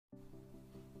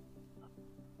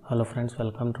Hello friends,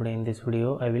 welcome. Today in this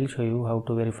video I will show you how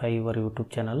to verify your YouTube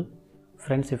channel.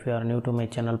 Friends, if you are new to my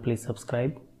channel, please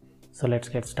subscribe. So let's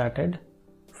get started.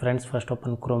 Friends, first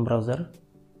open Chrome browser.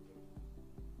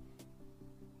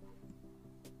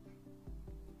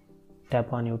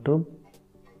 Tap on YouTube.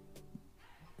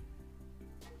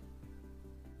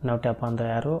 Now tap on the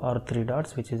arrow or three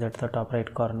dots which is at the top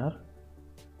right corner.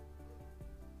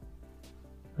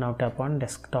 Now tap on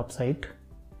desktop site.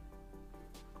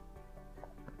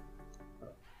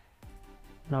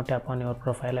 Now tap on your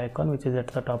profile icon which is at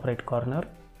the top right corner.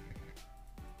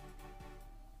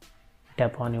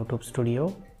 Tap on YouTube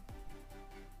Studio.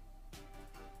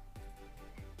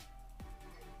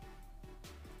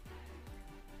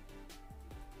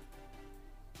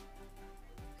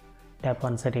 Tap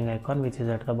on setting icon which is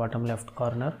at the bottom left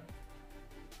corner.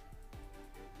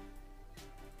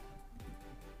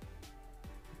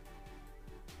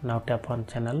 Now tap on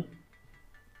channel.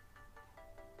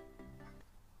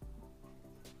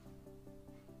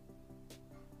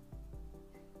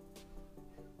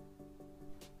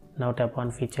 Now tap on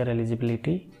feature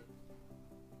eligibility.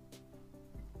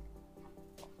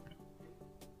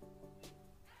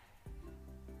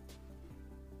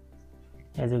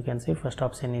 As you can see, first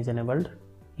option is enabled.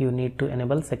 You need to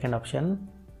enable second option,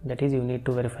 that is you need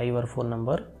to verify your phone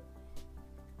number.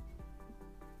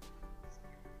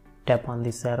 Tap on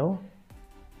this arrow.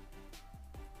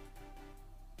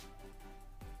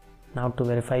 Now to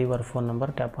verify your phone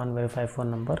number, tap on verify phone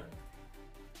number.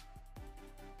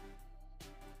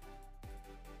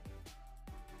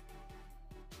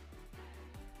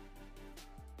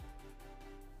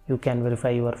 You can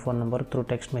verify your phone number through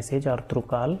text message or through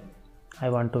call. I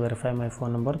want to verify my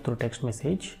phone number through text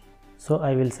message, so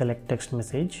I will select text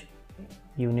message.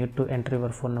 You need to enter your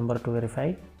phone number to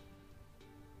verify.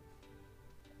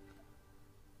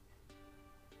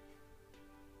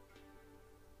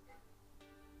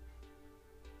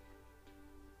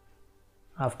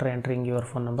 After entering your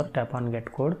phone number, tap on get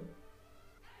code.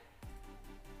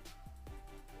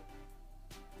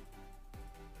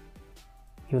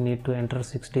 You need to enter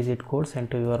 6-digit code sent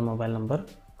to your mobile number.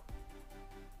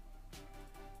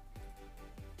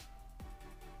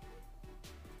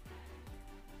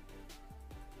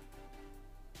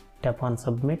 Tap on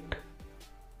submit.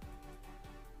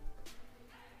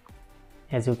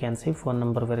 As you can see, phone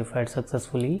number verified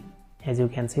successfully. As you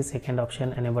can see, second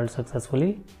option enabled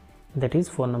successfully, that is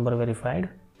phone number verified.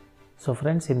 So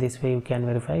friends, in this way you can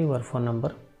verify your phone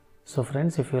number. So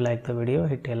friends, if you like the video,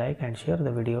 hit a like and share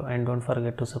the video, and don't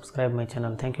forget to subscribe my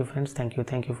channel. Thank you friends. Thank you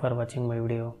for watching my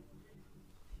video.